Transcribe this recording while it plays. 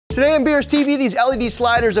Today on BRStv, these LED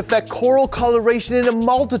sliders affect coral coloration in a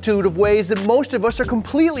multitude of ways that most of us are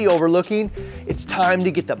completely overlooking. It's time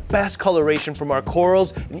to get the best coloration from our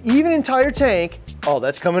corals and even entire tank. All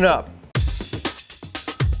that's coming up.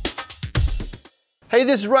 Hey,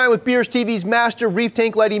 this is Ryan with BRStv's Master Reef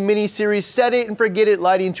Tank Lighting mini-series, Set It and Forget It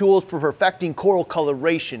lighting tools for perfecting coral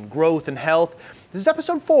coloration, growth, and health. This is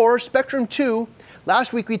episode 4, Spectrum 2.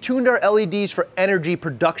 Last week we tuned our LEDs for energy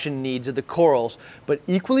production needs of the corals, but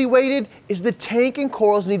equally weighted is the tank and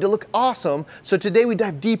corals need to look awesome, so today we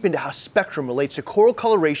dive deep into how spectrum relates to coral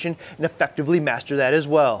coloration and effectively master that as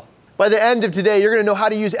well. By the end of today, you're going to know how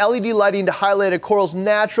to use LED lighting to highlight a coral's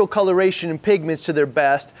natural coloration and pigments to their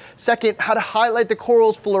best. Second, how to highlight the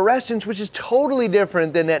coral's fluorescence, which is totally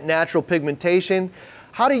different than that natural pigmentation.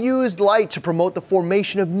 How to use light to promote the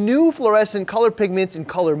formation of new fluorescent color pigments and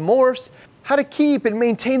color morphs. How to keep and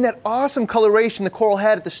maintain that awesome coloration the coral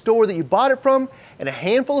had at the store that you bought it from, and a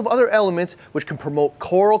handful of other elements which can promote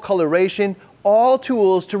coral coloration, all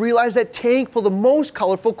tools to realize that tank full of the most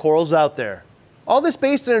colorful corals out there. All this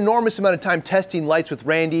based on an enormous amount of time testing lights with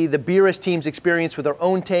Randy, the BRS team's experience with our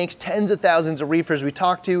own tanks, tens of thousands of reefers we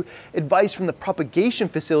talked to, advice from the propagation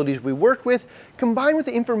facilities we worked with, combined with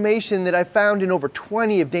the information that I found in over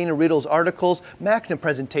 20 of Dana Riddle's articles, Maxim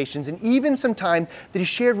presentations, and even some time that he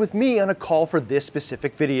shared with me on a call for this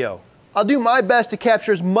specific video. I'll do my best to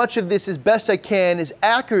capture as much of this as best I can, as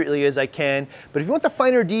accurately as I can, but if you want the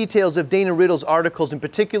finer details of Dana Riddle's articles in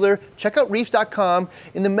particular, check out reefs.com.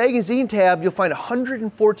 In the magazine tab, you'll find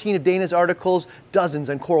 114 of Dana's articles, dozens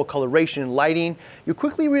on coral coloration and lighting. You'll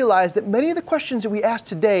quickly realize that many of the questions that we asked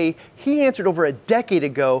today, he answered over a decade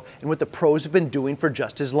ago and what the pros have been doing for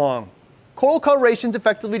just as long. Coral coloration is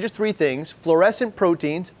effectively just three things: fluorescent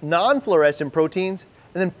proteins, non-fluorescent proteins,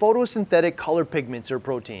 and then photosynthetic color pigments or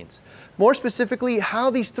proteins. More specifically,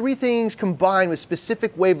 how these three things combine with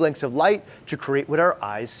specific wavelengths of light to create what our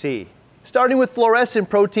eyes see. Starting with fluorescent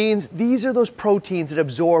proteins, these are those proteins that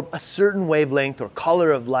absorb a certain wavelength or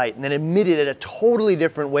color of light and then emit it at a totally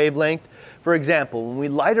different wavelength. For example, when we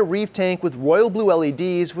light a reef tank with royal blue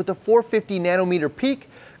LEDs with a 450 nanometer peak,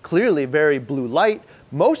 clearly very blue light,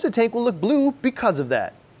 most of the tank will look blue because of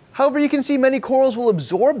that. However, you can see many corals will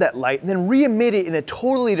absorb that light and then re-emit it in a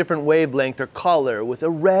totally different wavelength or color with a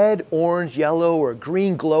red, orange, yellow, or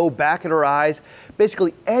green glow back at our eyes.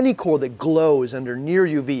 Basically, any coral that glows under near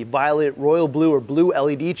UV, violet, royal blue, or blue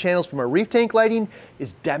LED channels from our reef tank lighting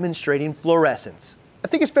is demonstrating fluorescence. I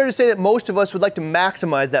think it's fair to say that most of us would like to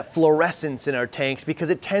maximize that fluorescence in our tanks because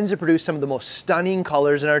it tends to produce some of the most stunning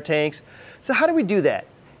colors in our tanks. So how do we do that?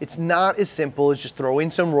 It's not as simple as just throwing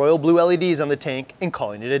some royal blue LEDs on the tank and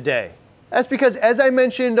calling it a day. That's because, as I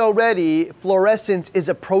mentioned already, fluorescence is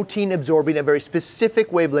a protein absorbing a very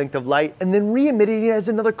specific wavelength of light and then re-emitting it as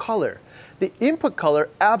another color. The input color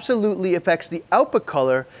absolutely affects the output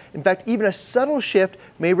color. In fact, even a subtle shift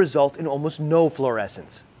may result in almost no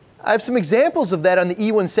fluorescence. I have some examples of that on the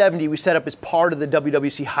E170 we set up as part of the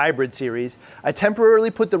WWC Hybrid series. I temporarily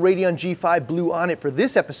put the Radion G5 Blue on it for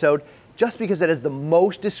this episode, just because it has the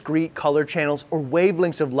most discrete color channels or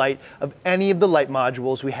wavelengths of light of any of the light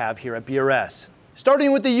modules we have here at BRS.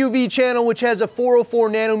 Starting with the UV channel, which has a 404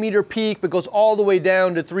 nanometer peak but goes all the way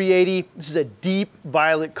down to 380. This is a deep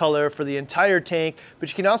violet color for the entire tank, but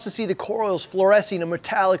you can also see the corals fluorescing a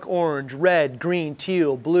metallic orange, red, green,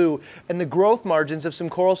 teal, blue, and the growth margins of some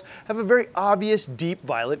corals have a very obvious deep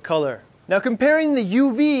violet color. Now, comparing the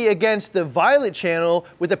UV against the violet channel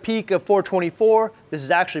with a peak of 424, this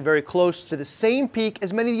is actually very close to the same peak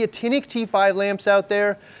as many of the actinic T5 lamps out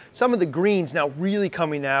there. Some of the greens now really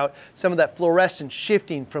coming out, some of that fluorescence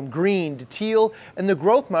shifting from green to teal, and the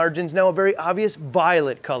growth margins now a very obvious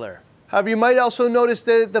violet color. However, you might also notice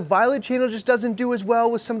that the violet channel just doesn't do as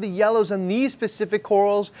well with some of the yellows on these specific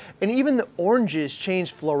corals, and even the oranges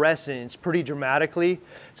change fluorescence pretty dramatically.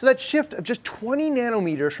 So that shift of just 20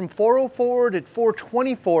 nanometers from 404 to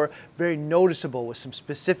 424, very noticeable with some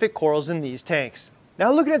specific corals in these tanks.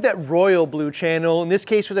 Now looking at that royal blue channel, in this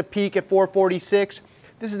case with a peak at 446,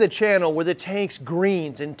 this is the channel where the tank's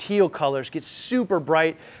greens and teal colors get super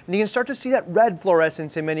bright, and you can start to see that red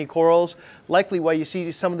fluorescence in many corals, likely why you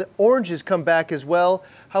see some of the oranges come back as well.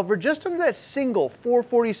 However, just under that single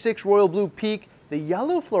 446 royal blue peak, the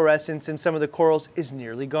yellow fluorescence in some of the corals is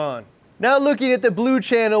nearly gone. Now looking at the blue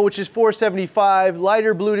channel, which is 475,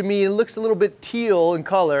 lighter blue to me, and looks a little bit teal in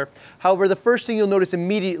color. However, the first thing you'll notice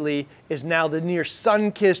immediately is now the near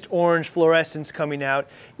sun-kissed orange fluorescence coming out,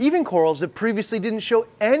 even corals that previously didn't show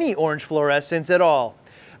any orange fluorescence at all.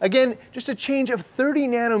 Again, just a change of 30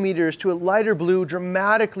 nanometers to a lighter blue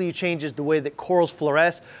dramatically changes the way that corals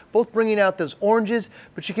fluoresce, both bringing out those oranges,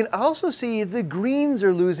 but you can also see the greens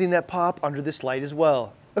are losing that pop under this light as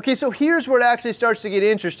well. Okay, so here's where it actually starts to get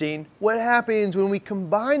interesting. What happens when we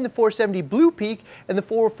combine the 470 blue peak and the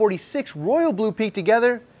 446 royal blue peak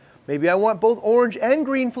together? Maybe I want both orange and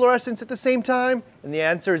green fluorescence at the same time? And the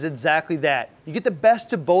answer is exactly that. You get the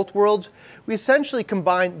best of both worlds. We essentially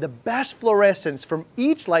combine the best fluorescence from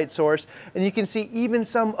each light source, and you can see even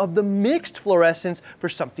some of the mixed fluorescence for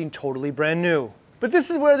something totally brand new. But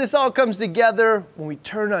this is where this all comes together. When we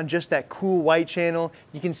turn on just that cool white channel,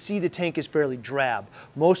 you can see the tank is fairly drab,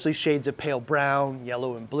 mostly shades of pale brown,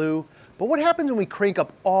 yellow, and blue. But what happens when we crank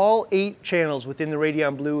up all 8 channels within the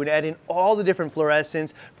Radion Blue and add in all the different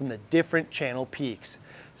fluorescence from the different channel peaks?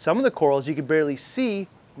 Some of the corals you can barely see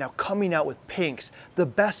now coming out with pinks, the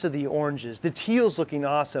best of the oranges, the teals looking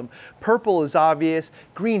awesome, purple is obvious,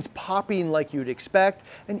 greens popping like you'd expect,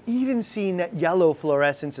 and even seeing that yellow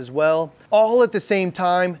fluorescence as well. All at the same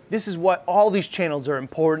time. This is why all these channels are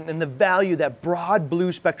important, and the value that broad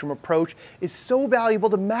blue spectrum approach is so valuable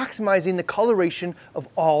to maximizing the coloration of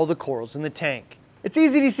all the corals in the tank. It's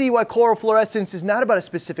easy to see why coral fluorescence is not about a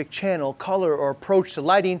specific channel, color, or approach to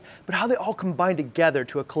lighting, but how they all combine together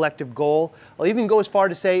to a collective goal. I'll even go as far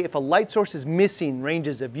to say if a light source is missing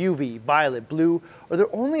ranges of UV, violet, blue, or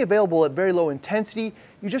they're only available at very low intensity,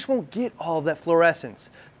 you just won't get all of that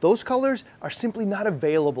fluorescence. Those colors are simply not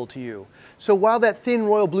available to you. So while that thin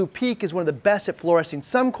royal blue peak is one of the best at fluorescing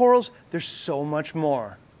some corals, there's so much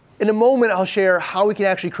more. In a moment, I'll share how we can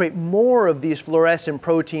actually create more of these fluorescent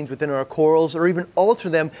proteins within our corals, or even alter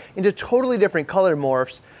them into totally different color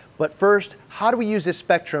morphs. But first, how do we use this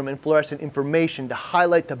spectrum and fluorescent information to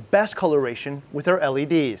highlight the best coloration with our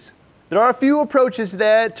LEDs? There are a few approaches to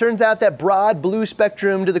that. It turns out that broad blue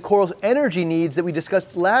spectrum to the coral's energy needs that we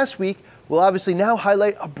discussed last week will obviously now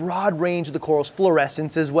highlight a broad range of the coral's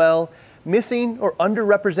fluorescence as well. Missing or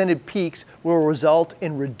underrepresented peaks will result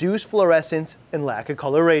in reduced fluorescence and lack of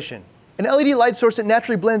coloration. An LED light source that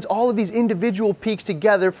naturally blends all of these individual peaks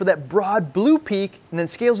together for that broad blue peak and then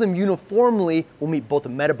scales them uniformly will meet both the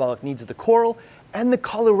metabolic needs of the coral and the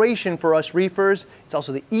coloration for us reefers. It's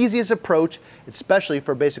also the easiest approach, especially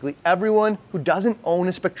for basically everyone who doesn't own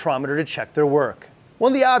a spectrometer to check their work.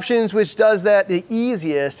 One of the options which does that the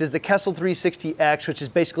easiest is the Kessel 360X, which is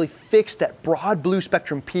basically fixed that broad blue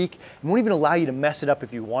spectrum peak and won't even allow you to mess it up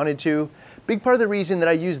if you wanted to. Big part of the reason that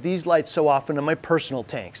I use these lights so often on my personal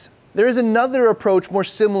tanks. There is another approach more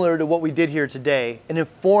similar to what we did here today, an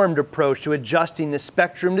informed approach to adjusting the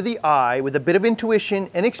spectrum to the eye with a bit of intuition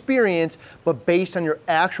and experience, but based on your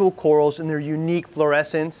actual corals and their unique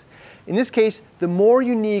fluorescence. In this case, the more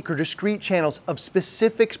unique or discrete channels of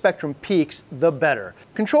specific spectrum peaks, the better.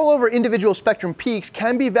 Control over individual spectrum peaks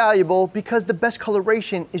can be valuable because the best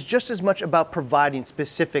coloration is just as much about providing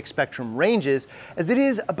specific spectrum ranges as it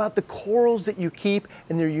is about the corals that you keep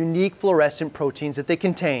and their unique fluorescent proteins that they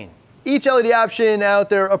contain. Each LED option out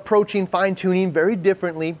there approaching fine-tuning very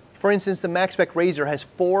differently. For instance, the MaxSpec Razor has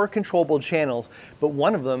 4 controllable channels, but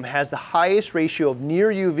one of them has the highest ratio of near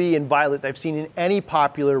UV and violet I've seen in any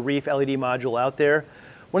popular Reef LED module out there.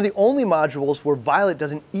 One of the only modules where violet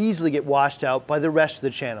doesn't easily get washed out by the rest of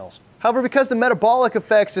the channels. However, because the metabolic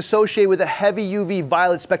effects associated with a heavy UV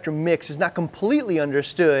violet spectrum mix is not completely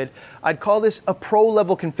understood, I'd call this a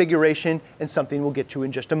pro-level configuration and something we'll get to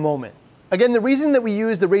in just a moment. Again, the reason that we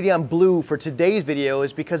use the Radion Blue for today's video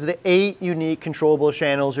is because of the 8 unique controllable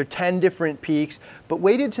channels or 10 different peaks, but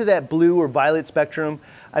weighted to that blue or violet spectrum,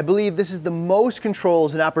 I believe this is the most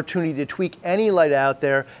controls and opportunity to tweak any light out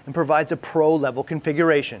there and provides a pro-level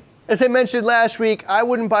configuration. As I mentioned last week, I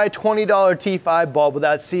wouldn't buy a $20 T5 bulb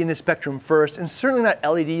without seeing the spectrum first, and certainly not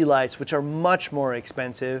LED lights, which are much more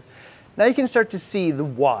expensive. Now you can start to see the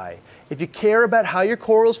why. If you care about how your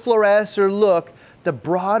corals fluoresce or look, the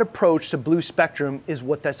broad approach to blue spectrum is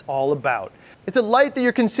what that's all about. If the light that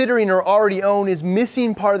you're considering or already own is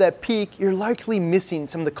missing part of that peak, you're likely missing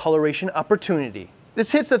some of the coloration opportunity.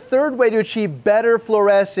 This hits a third way to achieve better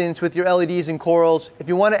fluorescence with your LEDs and corals. If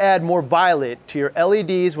you want to add more violet to your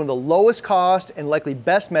LEDs, one of the lowest cost and likely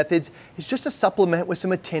best methods is just to supplement with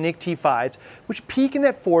some actinic T5s, which peak in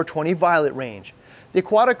that 420 violet range. The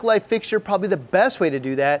Aquatic light fixture probably the best way to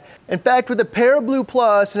do that. In fact, with a pair of Blue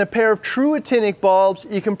Plus and a pair of true actinic bulbs,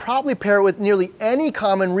 you can probably pair it with nearly any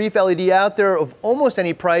common Reef LED out there of almost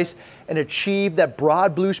any price and achieve that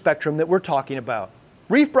broad blue spectrum that we're talking about.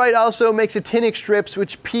 Reef Bright also makes actinic strips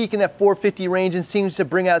which peak in that 450 range and seems to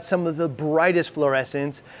bring out some of the brightest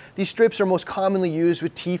fluorescence. These strips are most commonly used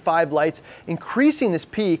with T5 lights. Increasing this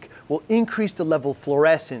peak will increase the level of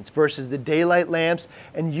fluorescence versus the daylight lamps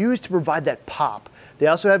and used to provide that pop. They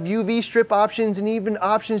also have UV strip options and even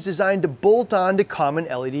options designed to bolt on to common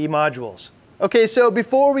LED modules. Okay, so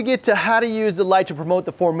before we get to how to use the light to promote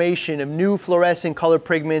the formation of new fluorescent color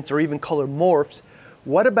pigments or even color morphs,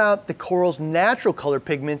 what about the coral's natural color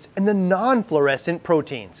pigments and the non-fluorescent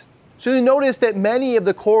proteins? So you notice that many of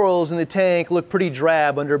the corals in the tank look pretty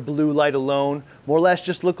drab under blue light alone, more or less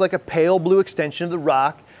just look like a pale blue extension of the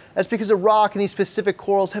rock. That's because the rock and these specific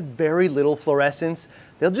corals have very little fluorescence.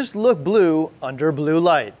 They'll just look blue under blue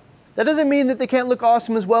light. That doesn't mean that they can't look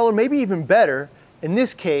awesome as well, or maybe even better. In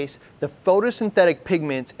this case, the photosynthetic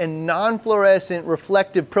pigments and non-fluorescent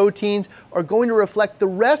reflective proteins are going to reflect the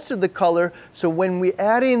rest of the color, so when we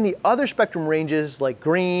add in the other spectrum ranges like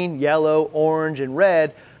green, yellow, orange, and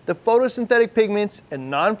red, the photosynthetic pigments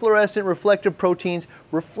and non-fluorescent reflective proteins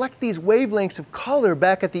reflect these wavelengths of color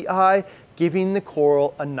back at the eye, giving the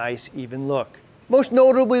coral a nice even look. Most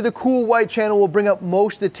notably, the cool white channel will bring up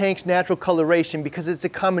most of the tank's natural coloration because it's a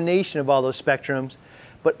combination of all those spectrums.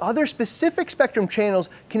 But other specific spectrum channels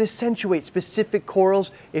can accentuate specific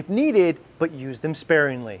corals if needed, but use them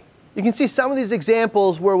sparingly. You can see some of these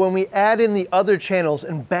examples where when we add in the other channels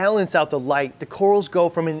and balance out the light, the corals go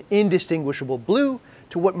from an indistinguishable blue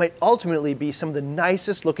to what might ultimately be some of the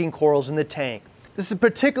nicest looking corals in the tank. This is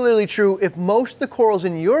particularly true if most of the corals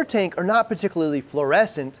in your tank are not particularly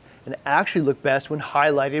fluorescent and actually look best when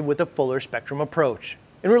highlighted with a fuller spectrum approach.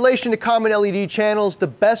 In relation to common LED channels, the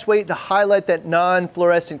best way to highlight that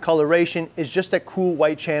non-fluorescent coloration is just that cool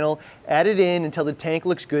white channel. Add it in until the tank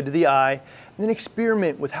looks good to the eye, and then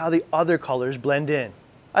experiment with how the other colors blend in.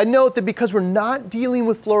 I note that because we're not dealing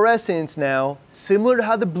with fluorescence now, similar to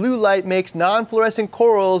how the blue light makes non-fluorescent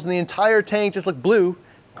corals in the entire tank just look blue,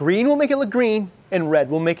 green will make it look green, and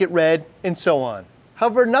red will make it red, and so on.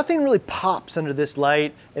 However, nothing really pops under this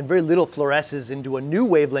light, and very little fluoresces into a new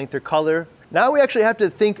wavelength or color. Now we actually have to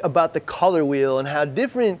think about the color wheel and how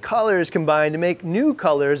different colors combine to make new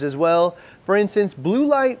colors as well. For instance, blue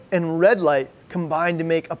light and red light combine to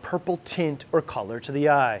make a purple tint or color to the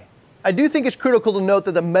eye. I do think it's critical to note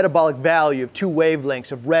that the metabolic value of two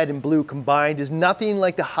wavelengths of red and blue combined is nothing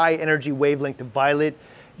like the high energy wavelength of violet.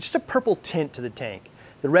 It's just a purple tint to the tank.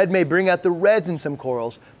 The red may bring out the reds in some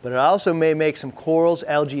corals, but it also may make some corals,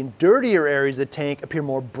 algae, and dirtier areas of the tank appear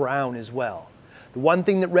more brown as well. The one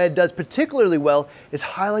thing that red does particularly well is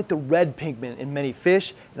highlight the red pigment in many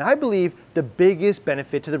fish, and I believe the biggest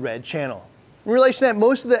benefit to the red channel. In relation to that,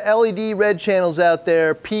 most of the LED red channels out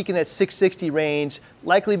there peak in that 660 range,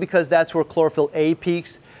 likely because that's where chlorophyll A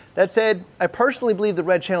peaks. That said, I personally believe the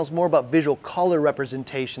red channel is more about visual color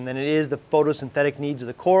representation than it is the photosynthetic needs of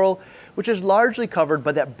the coral, which is largely covered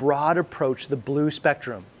by that broad approach to the blue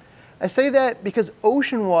spectrum. I say that because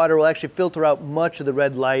ocean water will actually filter out much of the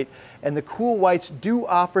red light, and the cool whites do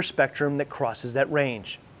offer spectrum that crosses that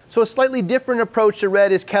range. So a slightly different approach to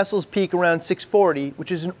red is Kessel's peak around 640,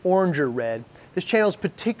 which is an oranger red. This channel is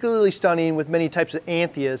particularly stunning with many types of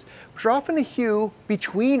anthias, which are often a hue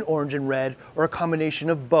between orange and red or a combination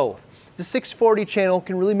of both. The 640 channel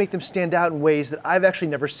can really make them stand out in ways that I've actually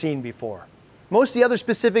never seen before. Most of the other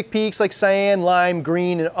specific peaks like cyan, lime,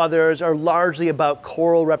 green, and others are largely about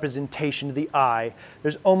coral representation to the eye.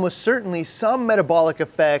 There's almost certainly some metabolic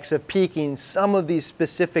effects of peaking some of these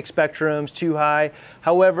specific spectrums too high.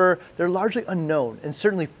 However, they're largely unknown and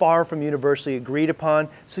certainly far from universally agreed upon,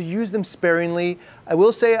 so use them sparingly. I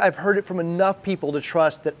will say I've heard it from enough people to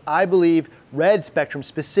trust that I believe red spectrum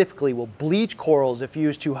specifically will bleach corals if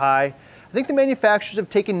used too high. I think the manufacturers have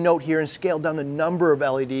taken note here and scaled down the number of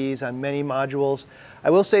LEDs on many modules. I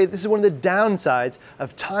will say this is one of the downsides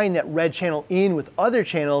of tying that red channel in with other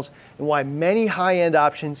channels and why many high-end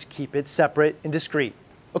options keep it separate and discrete.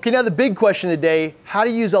 Okay, now the big question of the day, how to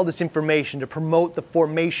use all this information to promote the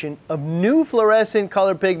formation of new fluorescent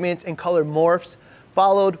color pigments and color morphs,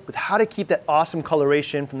 followed with how to keep that awesome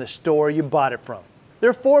coloration from the store you bought it from. There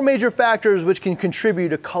are four major factors which can contribute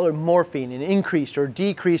to color morphing and increased or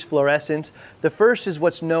decreased fluorescence. The first is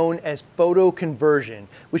what's known as photoconversion,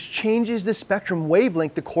 which changes the spectrum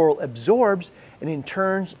wavelength the coral absorbs and in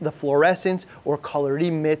turn the fluorescence or color it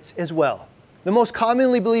emits as well. The most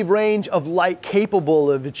commonly believed range of light capable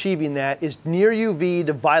of achieving that is near UV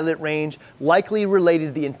to violet range, likely related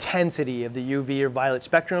to the intensity of the UV or violet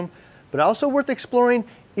spectrum, but also worth exploring.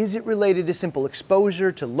 Is it related to simple exposure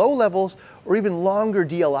to low levels or even longer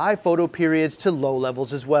DLI photo periods to low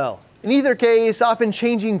levels as well? In either case, often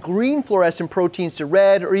changing green fluorescent proteins to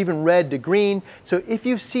red or even red to green, so if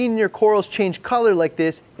you've seen your corals change color like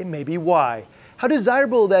this, it may be why. How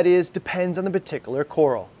desirable that is depends on the particular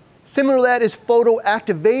coral. Similar to that is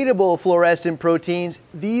photoactivatable fluorescent proteins.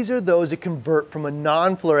 These are those that convert from a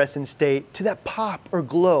non-fluorescent state to that pop or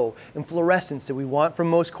glow and fluorescence that we want from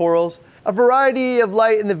most corals. A variety of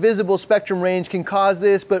light in the visible spectrum range can cause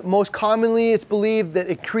this, but most commonly it's believed that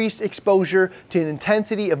increased exposure to an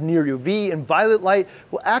intensity of near UV and violet light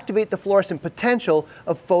will activate the fluorescent potential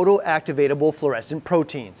of photoactivatable fluorescent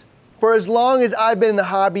proteins. For as long as I've been in the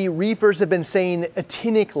hobby, reefers have been saying that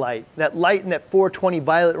actinic light, that light in that 420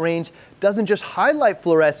 violet range, doesn't just highlight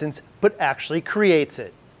fluorescence, but actually creates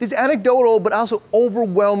it. These anecdotal but also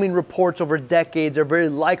overwhelming reports over decades are very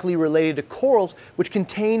likely related to corals which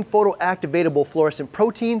contain photoactivatable fluorescent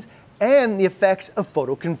proteins and the effects of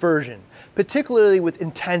photoconversion, particularly with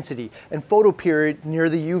intensity and photoperiod near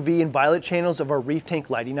the UV and violet channels of our reef tank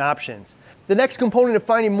lighting options. The next component of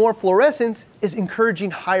finding more fluorescence is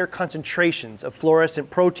encouraging higher concentrations of fluorescent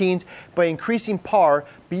proteins by increasing PAR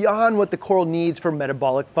beyond what the coral needs for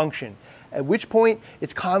metabolic function, at which point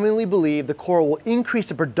it's commonly believed the coral will increase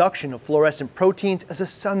the production of fluorescent proteins as a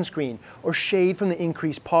sunscreen or shade from the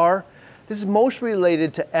increased PAR. This is most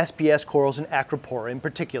related to SPS corals and acropora in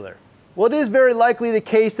particular. While it is very likely the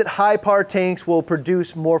case that high PAR tanks will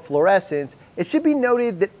produce more fluorescence, it should be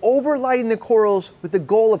noted that overlighting the corals with the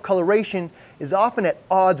goal of coloration is often at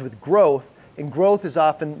odds with growth, and growth is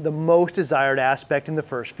often the most desired aspect in the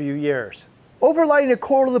first few years. Overlighting a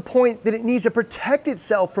coral to the point that it needs to protect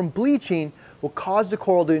itself from bleaching will cause the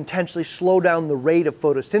coral to intentionally slow down the rate of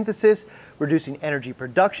photosynthesis, reducing energy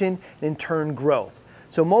production and in turn growth.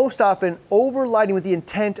 So most often, overlighting with the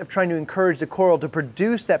intent of trying to encourage the coral to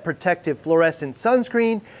produce that protective fluorescent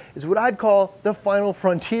sunscreen is what I'd call the final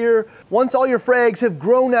frontier. Once all your frags have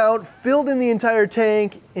grown out, filled in the entire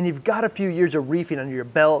tank, and you've got a few years of reefing under your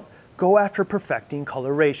belt, go after perfecting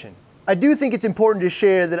coloration. I do think it's important to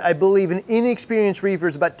share that I believe an inexperienced reefer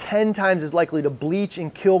is about 10 times as likely to bleach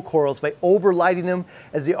and kill corals by overlighting them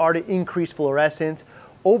as they are to increase fluorescence.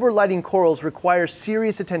 Overlighting corals requires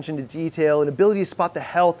serious attention to detail and ability to spot the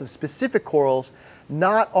health of specific corals.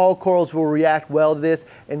 Not all corals will react well to this,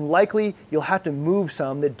 and likely you'll have to move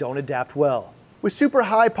some that don't adapt well. With super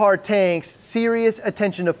high PAR tanks, serious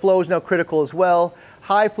attention to flow is now critical as well.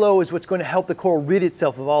 High flow is what's going to help the coral rid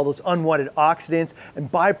itself of all those unwanted oxidants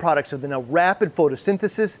and byproducts of the now rapid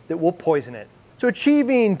photosynthesis that will poison it. So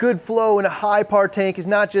achieving good flow in a high PAR tank is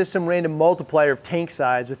not just some random multiplier of tank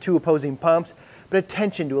size with two opposing pumps, but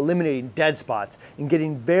attention to eliminating dead spots and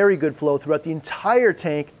getting very good flow throughout the entire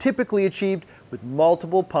tank, typically achieved with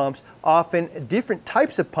multiple pumps, often different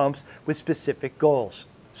types of pumps with specific goals.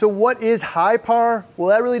 So what is high PAR? Well,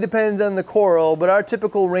 that really depends on the coral, but our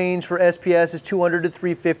typical range for SPS is 200 to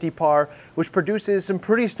 350 PAR, which produces some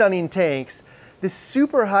pretty stunning tanks. The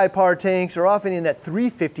super high PAR tanks are often in that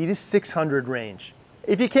 350 to 600 range.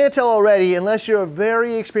 If you can't tell already, unless you're a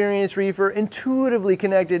very experienced reefer, intuitively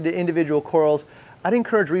connected to individual corals, I'd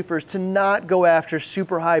encourage reefers to not go after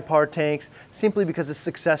super high PAR tanks simply because the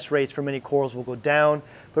success rates for many corals will go down.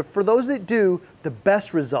 But for those that do, the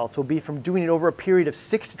best results will be from doing it over a period of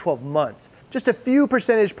 6 to 12 months. Just a few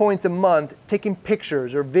percentage points a month, taking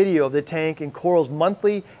pictures or video of the tank and corals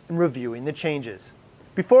monthly and reviewing the changes.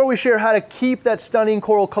 Before we share how to keep that stunning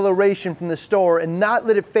coral coloration from the store and not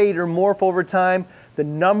let it fade or morph over time, the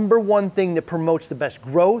number one thing that promotes the best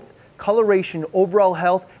growth, coloration, overall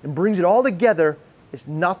health, and brings it all together is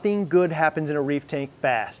nothing good happens in a reef tank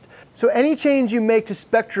fast. So any change you make to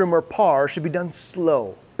spectrum or PAR should be done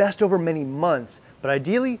slow, best over many months, but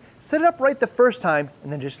ideally set it up right the first time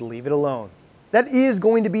and then just leave it alone. That is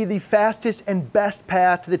going to be the fastest and best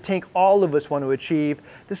path to the tank all of us want to achieve.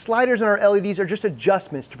 The sliders on our LEDs are just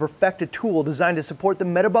adjustments to perfect a tool designed to support the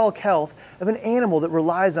metabolic health of an animal that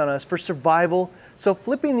relies on us for survival. So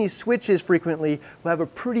flipping these switches frequently will have a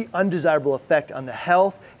pretty undesirable effect on the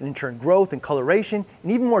health and in turn growth and coloration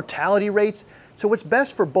and even mortality rates. So what's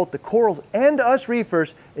best for both the corals and us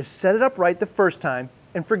reefers is set it up right the first time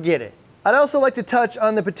and forget it. I'd also like to touch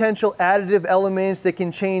on the potential additive elements that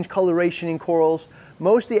can change coloration in corals.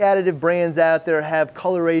 Most of the additive brands out there have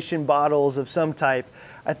coloration bottles of some type.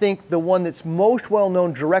 I think the one that's most well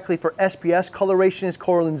known directly for SPS coloration is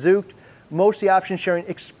Coral and Zooked. Most of the options sharing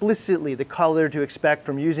explicitly the color to expect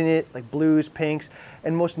from using it, like blues, pinks,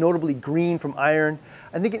 and most notably green from iron.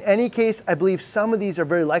 I think in any case, I believe some of these are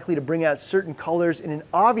very likely to bring out certain colors in an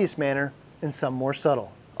obvious manner and some more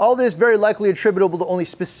subtle. All this very likely attributable to only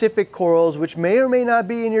specific corals, which may or may not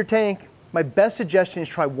be in your tank. My best suggestion is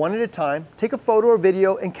try one at a time, take a photo or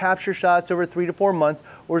video and capture shots over 3 to 4 months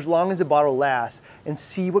or as long as the bottle lasts and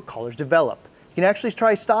see what colors develop. You can actually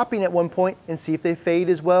try stopping at one point and see if they fade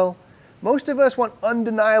as well. Most of us want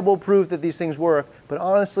undeniable proof that these things work, but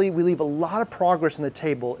honestly, we leave a lot of progress on the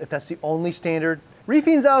table if that's the only standard.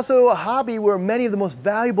 Reefing is also a hobby where many of the most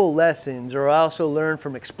valuable lessons are also learned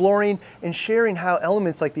from exploring and sharing how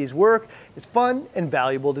elements like these work. It's fun and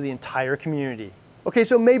valuable to the entire community. Okay,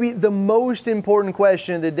 so maybe the most important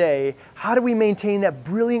question of the day, how do we maintain that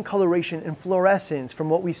brilliant coloration and fluorescence from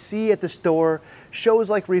what we see at the store, shows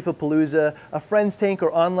like Reefapalooza, a friend's tank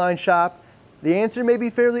or online shop? The answer may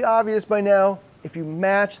be fairly obvious by now. If you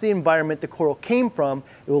match the environment the coral came from,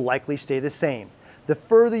 it will likely stay the same. The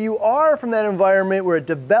further you are from that environment where it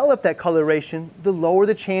developed that coloration, the lower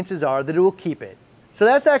the chances are that it will keep it. So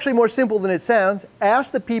that's actually more simple than it sounds.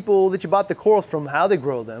 Ask the people that you bought the corals from how they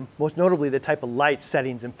grow them, most notably the type of light,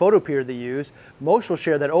 settings, and photo period they use. Most will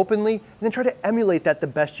share that openly, and then try to emulate that the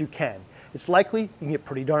best you can. It's likely you can get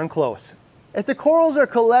pretty darn close. If the corals are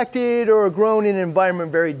collected or grown in an environment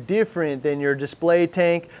very different than your display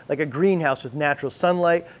tank, like a greenhouse with natural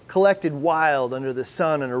sunlight, collected wild under the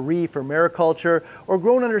sun on a reef or mariculture, or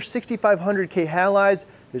grown under 6500K halides,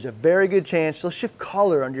 there's a very good chance they'll shift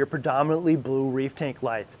color under your predominantly blue reef tank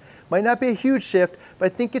lights. Might not be a huge shift, but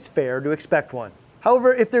I think it's fair to expect one.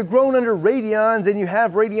 However, if they're grown under radions and you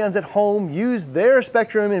have radions at home, use their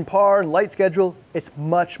spectrum and PAR and light schedule, it's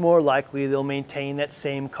much more likely they'll maintain that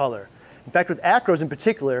same color. In fact, with acros in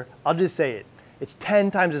particular, I'll just say it, it's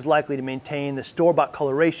 10 times as likely to maintain the store-bought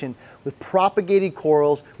coloration with propagated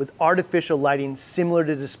corals with artificial lighting similar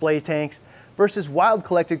to display tanks versus wild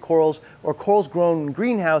collected corals or corals grown in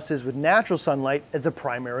greenhouses with natural sunlight as a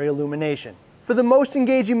primary illumination. For the most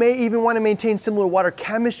engaged, you may even want to maintain similar water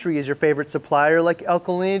chemistry as your favorite supplier, like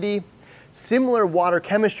alkalinity. Similar water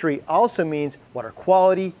chemistry also means water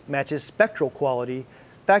quality matches spectral quality.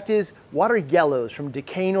 Fact is, water yellows from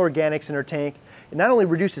decaying organics in our tank. It not only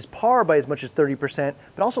reduces PAR by as much as 30%,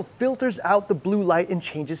 but also filters out the blue light and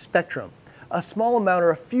changes spectrum. A small amount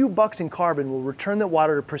or a few bucks in carbon will return the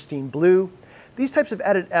water to pristine blue. These types of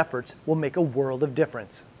added efforts will make a world of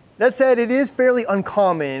difference. That said, it is fairly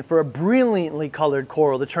uncommon for a brilliantly colored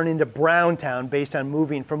coral to turn into brown town based on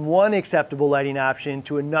moving from one acceptable lighting option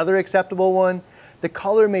to another acceptable one. The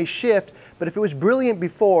color may shift, but if it was brilliant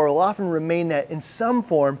before, it'll often remain that in some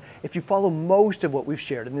form if you follow most of what we've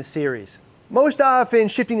shared in this series. Most often,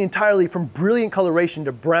 shifting entirely from brilliant coloration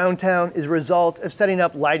to brown town is a result of setting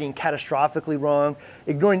up lighting catastrophically wrong,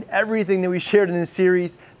 ignoring everything that we shared in this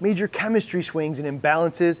series, major chemistry swings and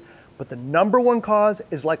imbalances, but the #1 cause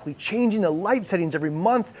is likely changing the light settings every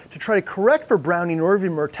month to try to correct for browning or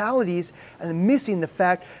even mortalities, and then missing the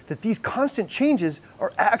fact that these constant changes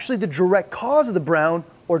are actually the direct cause of the brown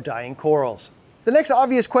or dying corals. The next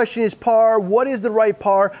obvious question is PAR. What is the right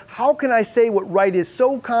PAR? How can I say what right is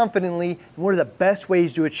so confidently, and what are the best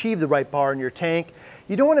ways to achieve the right PAR in your tank?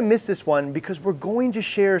 You don't want to miss this one because we're going to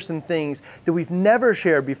share some things that we've never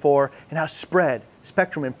shared before and how spread,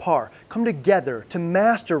 spectrum, and PAR come together to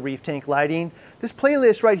master reef tank lighting. This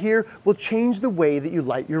playlist right here will change the way that you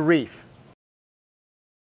light your reef.